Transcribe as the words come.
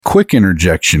quick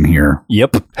interjection here.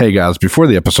 Yep. Hey guys, before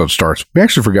the episode starts, we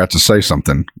actually forgot to say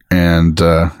something, and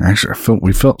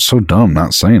we felt so dumb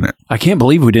not saying it. I can't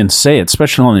believe we didn't say it,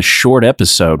 especially on this short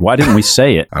episode. Why didn't we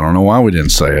say it? I don't know why we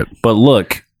didn't say it. But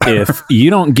look, if you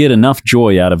don't get enough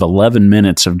joy out of 11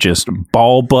 minutes of just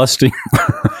ball-busting,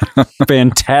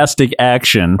 fantastic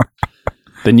action,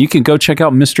 then you can go check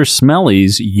out Mr.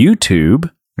 Smelly's YouTube.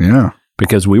 Yeah.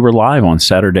 Because we were live on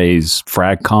Saturday's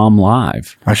FragCom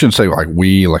Live. I shouldn't say like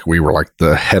we were like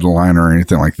the headliner or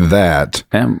anything like that.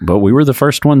 But we were the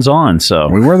first ones on, so.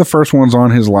 We were the first ones on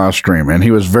his live stream, and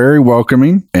he was very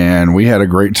welcoming, and we had a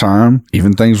great time.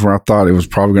 Even things where I thought it was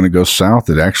probably going to go south,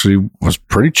 it actually was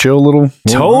pretty chill little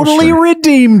totally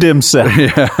redeemed himself.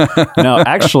 Yeah. No,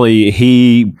 actually,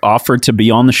 he offered to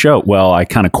be on the show. Well, I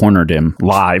kind of cornered him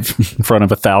live in front of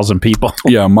 1,000 people.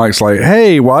 Yeah, Mike's like,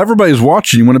 hey, while everybody's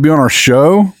watching, you want to be on our show?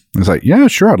 It's like, yeah,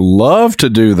 sure. I'd love to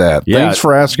do that. Yeah. Thanks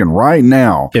for asking right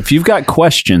now. If you've got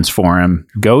questions for him,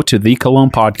 go to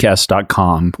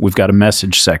thecolonepodcast.com. We've got a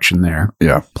message section there.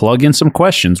 Yeah. Plug in some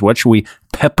questions. What should we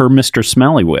pepper Mr.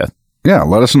 Smelly with? Yeah,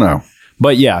 let us know.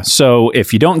 But yeah, so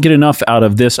if you don't get enough out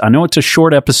of this, I know it's a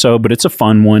short episode, but it's a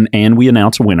fun one, and we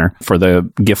announce a winner for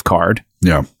the gift card.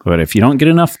 Yeah. But if you don't get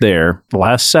enough there,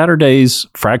 last Saturday's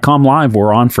FragCom Live,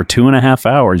 we're on for 2.5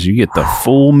 hours. You get the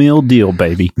full meal deal,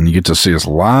 baby. And you get to see us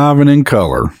live and in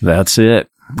color. That's it.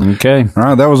 Okay. All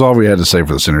right, that was all we had to say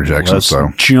for this interjection. Let's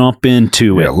jump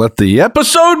into it. Let the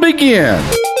episode begin.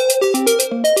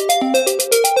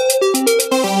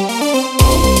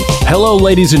 Hello,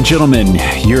 ladies and gentlemen.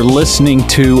 You're listening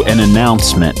to an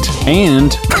announcement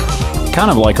and kind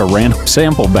of like a random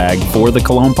sample bag for the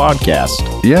Cologne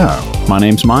podcast. Yeah. My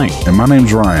name's Mike. And my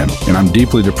name's Ryan. And I'm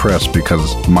deeply depressed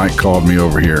because Mike called me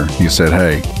over here. He said,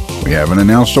 hey, we haven't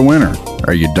announced a winner.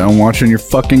 Are you done watching your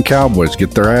fucking Cowboys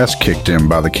get their ass kicked in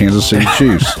by the Kansas City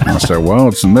Chiefs? And I said, well,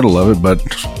 it's the middle of it, but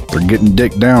they're getting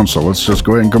dick down, so let's just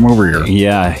go ahead and come over here.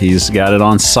 Yeah, he's got it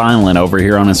on silent over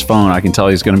here on his phone. I can tell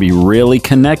he's going to be really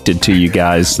connected to you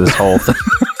guys this whole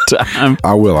time.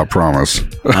 I will, I promise.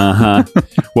 Uh-huh.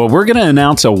 Well, we're going to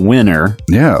announce a winner.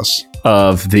 Yes.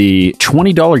 Of the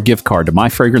 $20 gift card to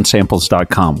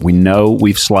myfragrancesamples.com. We know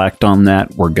we've slacked on that.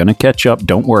 We're going to catch up.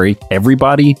 Don't worry.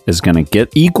 Everybody is going to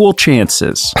get equal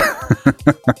chances. We're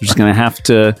just going to have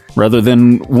to, rather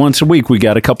than once a week, we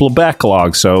got a couple of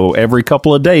backlogs. So every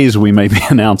couple of days, we may be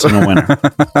announcing a winner.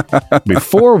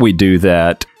 Before we do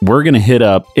that, we're going to hit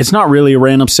up, it's not really a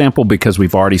random sample because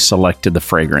we've already selected the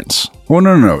fragrance. Well,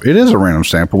 no. It is a random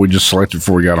sample. We just selected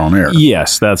before we got on air.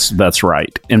 Yes, that's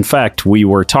right. In fact, we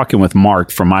were talking with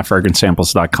Mark from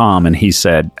myfragrancesamples.com, and he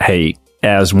said, hey,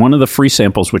 as one of the free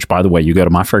samples, which, by the way, you go to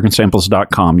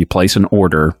myfragrancesamples.com, you place an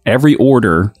order. Every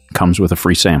order comes with a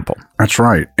free sample. That's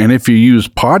right. And if you use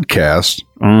podcast,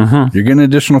 you're getting an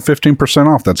additional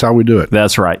 15% off. That's how we do it.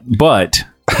 That's right. But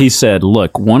he said,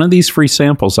 look, one of these free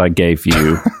samples I gave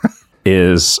you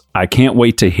is I can't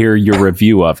wait to hear your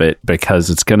review of it because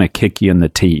it's going to kick you in the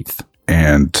teeth.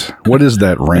 And what is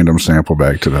that random sample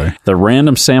bag today? The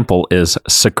random sample is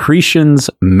Secretions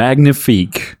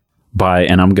Magnifiques by,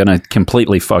 and I'm going to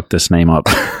completely fuck this name up,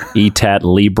 Etat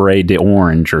Libre de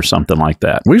Orange or something like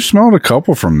that. We've smelled a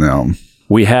couple from them.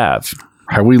 We have.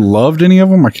 Have we loved any of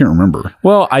them? I can't remember.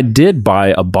 Well, I did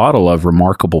buy a bottle of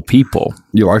Remarkable People.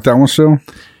 You like that one still?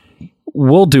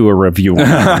 We'll do a review on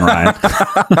that one,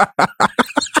 Ryan.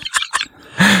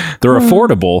 They're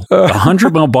affordable.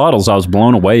 100 ml bottles, I was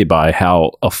blown away by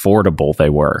how affordable they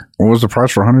were. What was the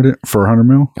price for 100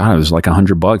 ml? God, it was like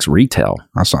 $100 retail.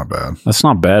 That's not bad. That's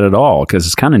not bad at all because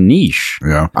it's kind of niche.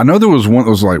 Yeah. I know there was one that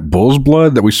was like bull's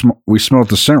blood that we smelled at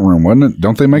the scent room, wasn't it?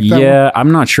 Don't they make that one?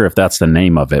 I'm not sure if that's the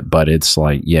name of it, but it's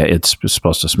like, it's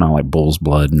supposed to smell like bull's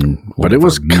blood and but it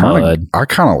was kind of, I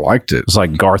kind of liked it. It's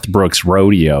like Garth Brooks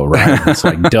Rodeo, right? It's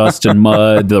like dust and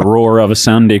mud, the roar of a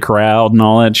Sunday crowd and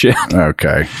all that shit.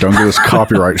 Okay. Don't get us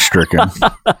copyright stricken.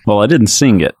 Well, I didn't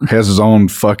sing it. Has his own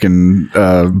fucking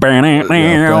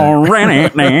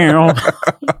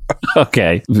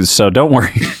Okay, so don't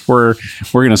worry. We're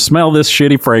gonna smell this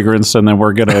shitty fragrance, and then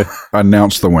we're gonna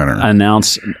announce the winner.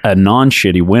 Announce a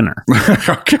non-shitty winner.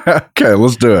 Okay,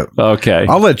 let's do it. Okay,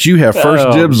 I'll let you have first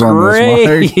dibs on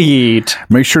this, Mike.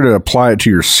 Make sure to apply it to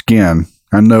your skin.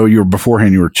 I know you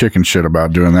were chicken shit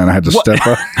about doing that. I had to step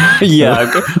up.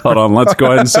 Yeah. Hold on. Let's go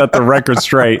ahead and set the record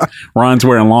straight. Ryan's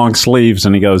wearing long sleeves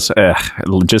and he goes,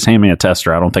 just hand me a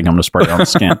tester. I don't think I'm going to spray it on the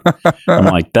skin. I'm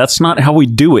like, that's not how we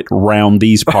do it around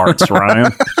these parts,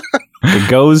 Ryan.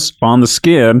 It goes on the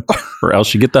skin or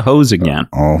else you get the hose again.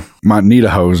 Might need a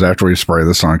hose after we spray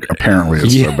this on. Apparently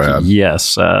it's so bad.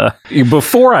 Yes.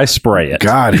 Before I spray it.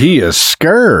 God, he is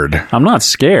scared. I'm not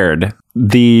scared.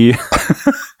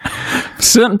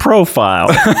 scent profile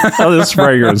of this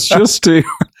fragrance just to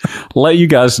let you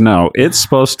guys know it's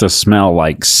supposed to smell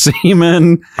like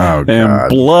semen and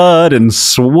blood and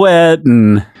sweat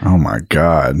and oh my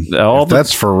God.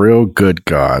 That's for real, good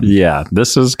God. Yeah,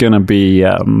 this is going to be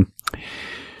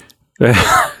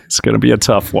it's going to be a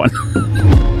tough one.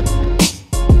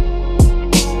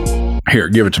 Here,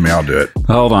 give it to me. I'll do it.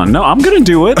 Hold on. No, I'm going to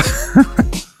do it.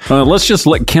 Let's just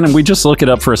can we just look it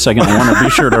up for a second? I want to be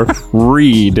sure to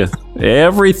read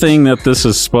everything that this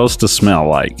is supposed to smell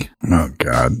like. Oh,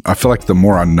 God. I feel like the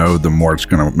more I know, the more it's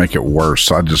going to make it worse.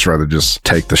 So I'd just rather just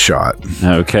take the shot.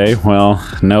 Okay. Well,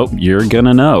 nope. You're going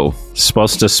to know. It's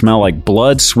supposed to smell like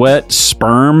blood, sweat,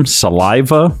 sperm,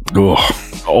 saliva,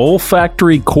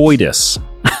 olfactory coitus.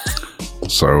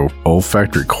 So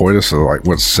olfactory coitus is like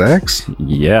what, sex?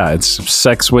 Yeah, it's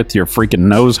sex with your freaking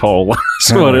nose hole.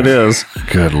 That's what it is.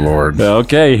 Good Lord.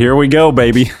 Okay, here we go,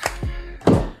 baby.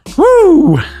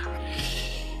 Woo!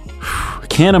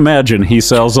 Can't imagine he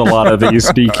sells a lot of these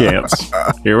decants.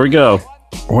 Here we go.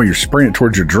 Oh, you're spraying it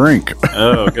towards your drink.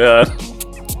 Oh, God.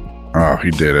 Oh,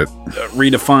 he did it.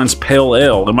 Redefines pale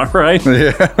ale. Am I right?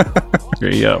 Yeah.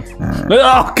 There you go.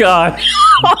 Oh, God.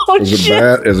 Oh, Is it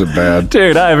bad? Is it bad?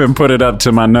 Dude, I haven't put it up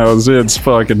to my nose. It's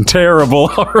fucking terrible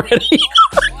already.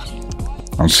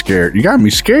 I'm scared. You got me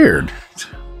scared.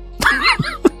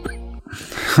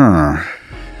 Huh.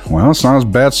 Well, it's not as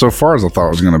bad so far as I thought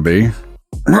it was going to be.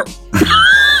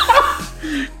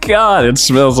 God, it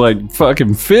smells like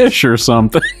fucking fish or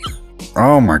something.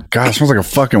 Oh my God, it smells like a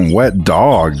fucking wet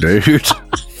dog, dude.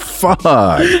 Fuck.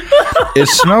 It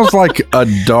smells like a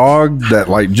dog that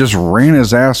like just ran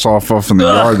his ass off in the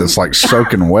yard that's like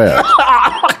soaking wet.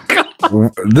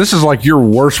 This is like your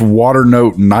worst water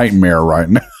note nightmare right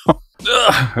now.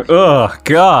 Oh,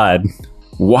 God.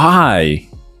 Why?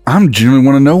 I'm genuinely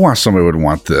want to know why somebody would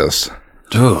want this.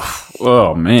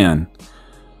 Oh, man.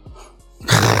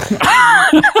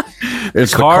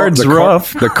 It's Card's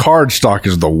rough. The card stock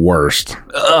is the worst.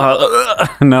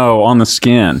 No, on the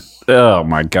skin. Oh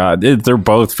my God, they're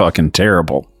both fucking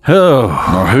terrible. Oh,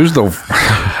 well, who's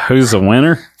the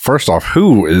winner? First off,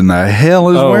 who in the hell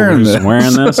is wearing this?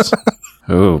 Wearing this?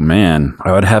 Oh man,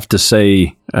 I would have to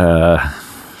say.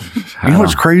 You know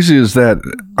what's crazy is that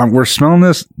we're smelling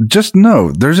this. Just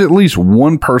know there's at least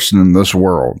one person in this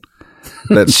world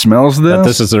that smells this. That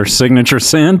this is their signature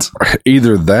scent?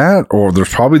 Either that or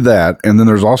there's probably that. And then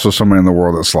there's also somebody in the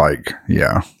world that's like,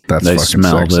 yeah, that's they fucking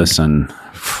smell sexy. this and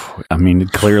I mean,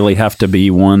 it clearly have to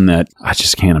be one that I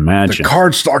just can't imagine. The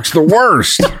cardstock's the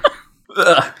worst.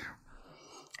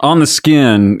 On the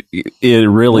skin, it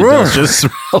really does just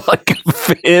smell like a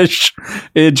fish.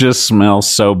 It just smells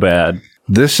so bad.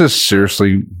 This is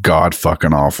seriously god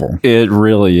fucking awful. It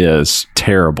really is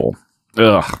terrible.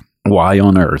 Ugh. Why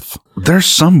on earth? There's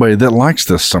somebody that likes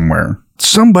this somewhere.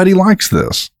 Somebody likes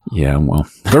this. Yeah, well.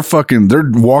 They're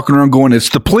walking around going, it's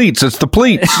the pleats,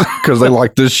 because they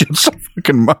like this shit so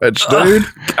fucking much, dude.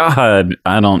 God,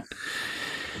 I don't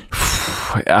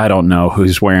know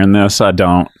who's wearing this.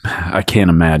 I can't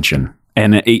imagine.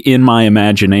 And in my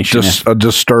imagination, just a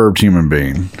disturbed human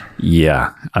being.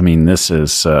 Yeah, I mean, this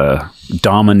is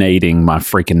dominating my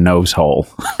freaking nose hole.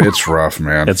 It's rough,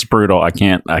 man. It's brutal. I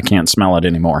can't smell it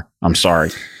anymore. I'm sorry,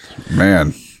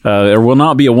 man. There will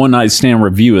not be a one night stand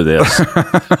review of this.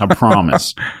 I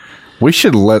promise. We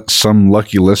should let some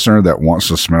lucky listener that wants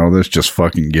to smell this just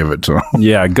fucking give it to them.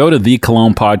 Yeah, go to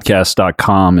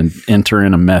thecolognePodcast.com and enter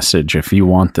in a message if you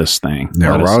want this thing.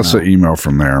 Yeah, write us an email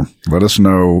from there. Let us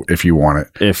know if you want it.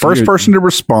 If first person to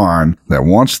respond that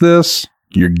wants this,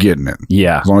 you're getting it.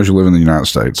 Yeah. As long as you live in the United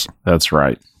States. That's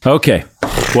right. Okay.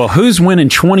 Well, who's winning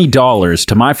 $20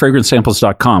 to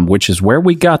myfragrancesamples.com, which is where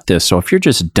we got this. So if you're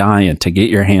just dying to get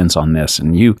your hands on this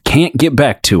and you can't get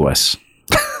back to us,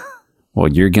 well,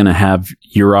 you're going to have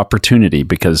your opportunity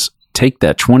because take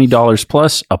that $20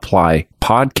 plus, apply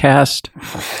podcast.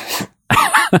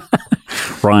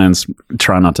 Ryan's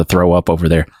trying not to throw up over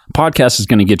there. Podcast is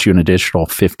going to get you an additional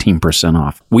 15%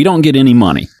 off. We don't get any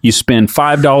money. You spend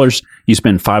 $5, you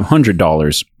spend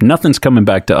 $500. Nothing's coming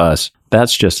back to us.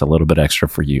 That's just a little bit extra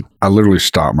for you. I literally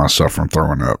stopped myself from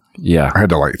throwing up. Yeah. I had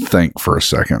to think for a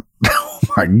second. Oh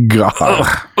my God.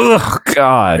 Ugh,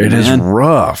 God. It is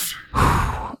rough.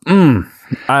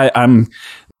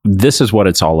 This is what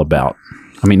it's all about.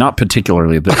 I mean, not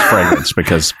particularly this fragrance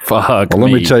because fuck. Well,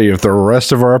 let me tell you, if the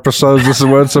rest of our episodes, this is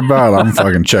what it's about, I'm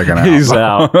fucking checking out. He's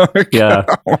out. Yeah.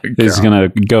 He's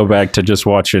going to go back to just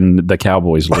watching the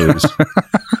Cowboys lose.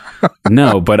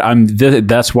 No, but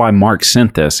that's why Mark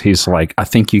sent this. He's like, I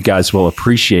think you guys will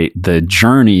appreciate the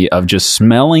journey of just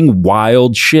smelling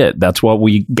wild shit. That's what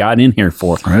we got in here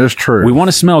for. That is true. We want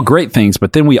to smell great things,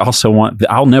 but then we also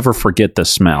I'll never forget the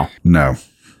smell. No.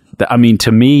 I mean,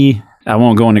 to me, I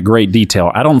won't go into great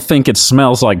detail. I don't think it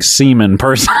smells like semen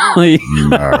personally.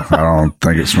 No, I don't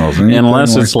think it smells anything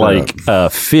unless it's like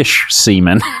fish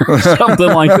semen or something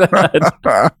like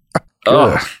that.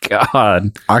 Oh,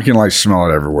 God. I can like smell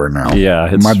it everywhere now.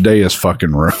 Yeah. My day is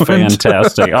fucking ruined.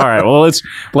 Fantastic. All right. Well,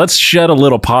 let's shed a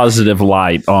little positive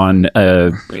light on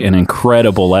an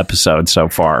incredible episode so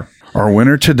far. Our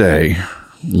winner today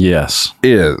is...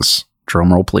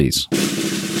 Drum roll, please.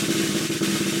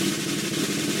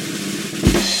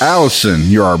 Allison,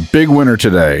 you're our big winner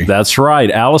today. That's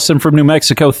right. Allison from New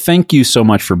Mexico, thank you so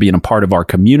much for being a part of our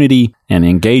community and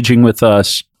engaging with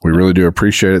us. We really do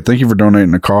appreciate it. Thank you for donating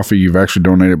the coffee. You've actually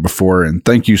donated before, and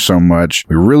thank you so much.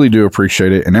 We really do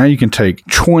appreciate it. And now you can take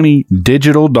 $20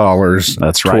 digital towards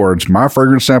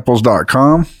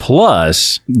myfragrancesamples.com.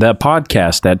 Plus, that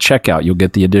podcast, that checkout, you'll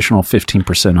get the additional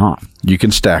 15% off. You can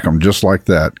stack them just like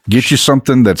that. Get you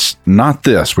something that's not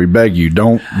this. We beg you.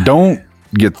 Don't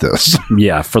get this.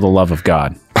 Yeah, for the love of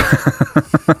God.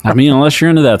 I mean, unless you're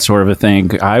into that sort of a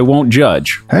thing, I won't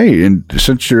judge. Hey, and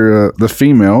since you're the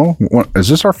female, is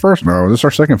this our first? No, this is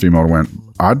our second female to win.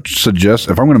 I'd suggest,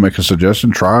 if I'm going to make a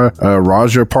suggestion, try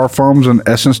Raja Parfums and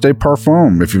Essence de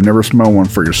Parfum if you've never smelled one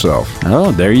for yourself.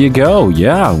 Oh, there you go.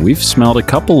 Yeah, we've smelled a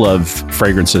couple of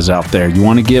fragrances out there. You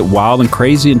want to get wild and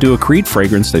crazy and do a Creed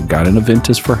fragrance, they've got an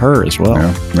Aventus for her as well.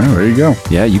 Yeah, there you go.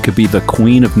 Yeah, you could be the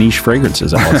queen of niche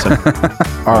fragrances, Allison.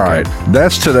 All right,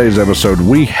 that's today's episode.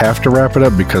 We have to wrap it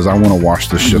up because I want to wash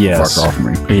this shit the fuck off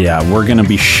me. Yeah, we're going to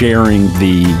be sharing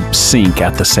the sink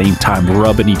at the same time,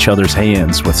 rubbing each other's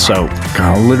hands with soap.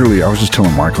 God, I was just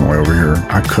telling Michael on the way over here,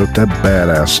 I cooked that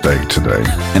badass steak today.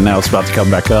 And now it's about to come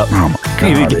back up. Oh my God.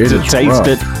 You get to taste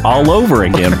it all over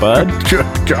again, bud. Good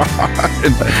God.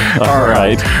 All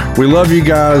right. We love you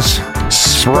guys.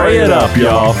 Spray it up,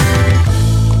 y'all.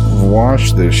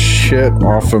 Wash this shit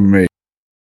off of me.